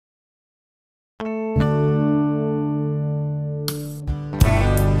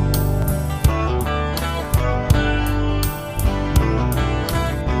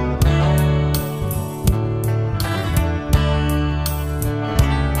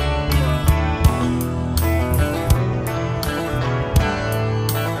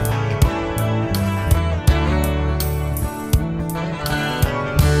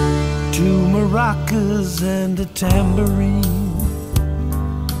maracas and a tambourine,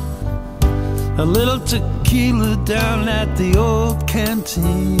 a little tequila down at the old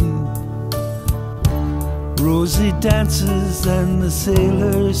canteen. Rosie dances and the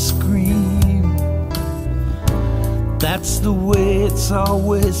sailors scream. That's the way it's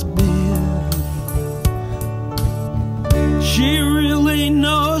always been. She really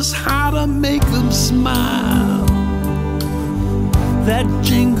knows how to make them smile. That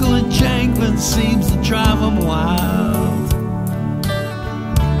jingle and jangling seems to drive them wild.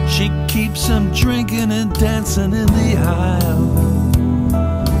 She keeps them drinking and dancing in the aisle.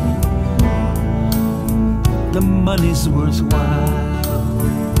 The money's worthwhile.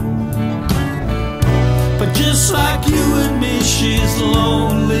 But just like you and me, she's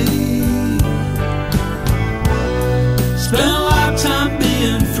lonely. Spent a lifetime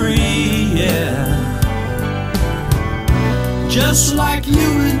being free, yeah. Just like you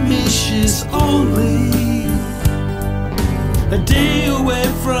and me, she's only a day away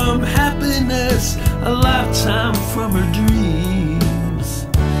from happiness, a lifetime from her dreams.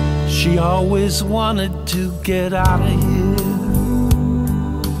 She always wanted to get out of here.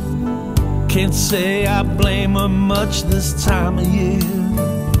 Can't say I blame her much this time of year.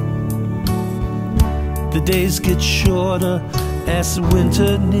 The days get shorter as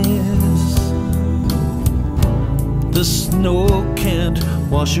winter nears. The snow can't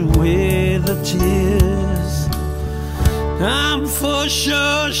wash away the tears. I'm for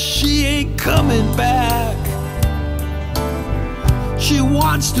sure she ain't coming back. She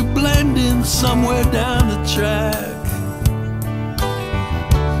wants to blend in somewhere down the track,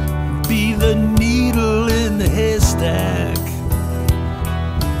 be the needle in the haystack.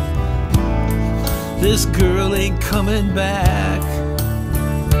 This girl ain't coming back.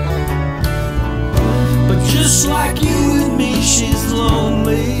 But just like you and me, she's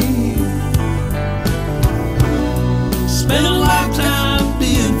lonely. Spent a lifetime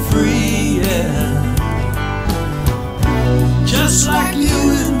being free, yeah. Just like you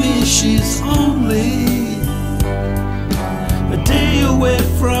and me, she's only a day away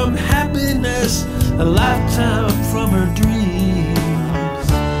from happiness, a lifetime from her dreams.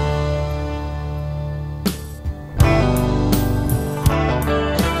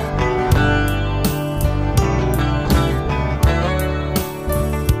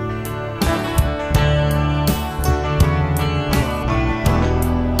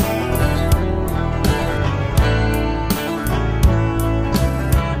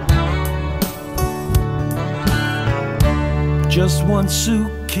 Just one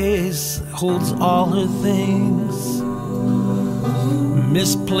suitcase holds all her things,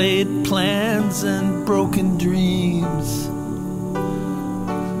 misplayed plans and broken dreams.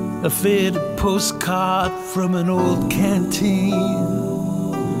 A faded postcard from an old canteen,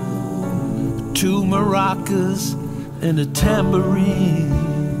 2 maracas and a tambourine.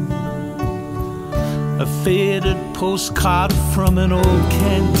 A faded postcard from an old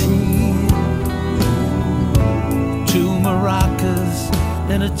canteen, 2 maracas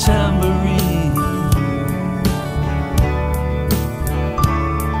and a tambourine.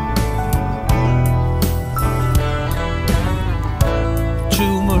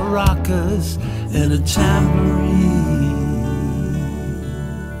 Two maracas and a tambourine.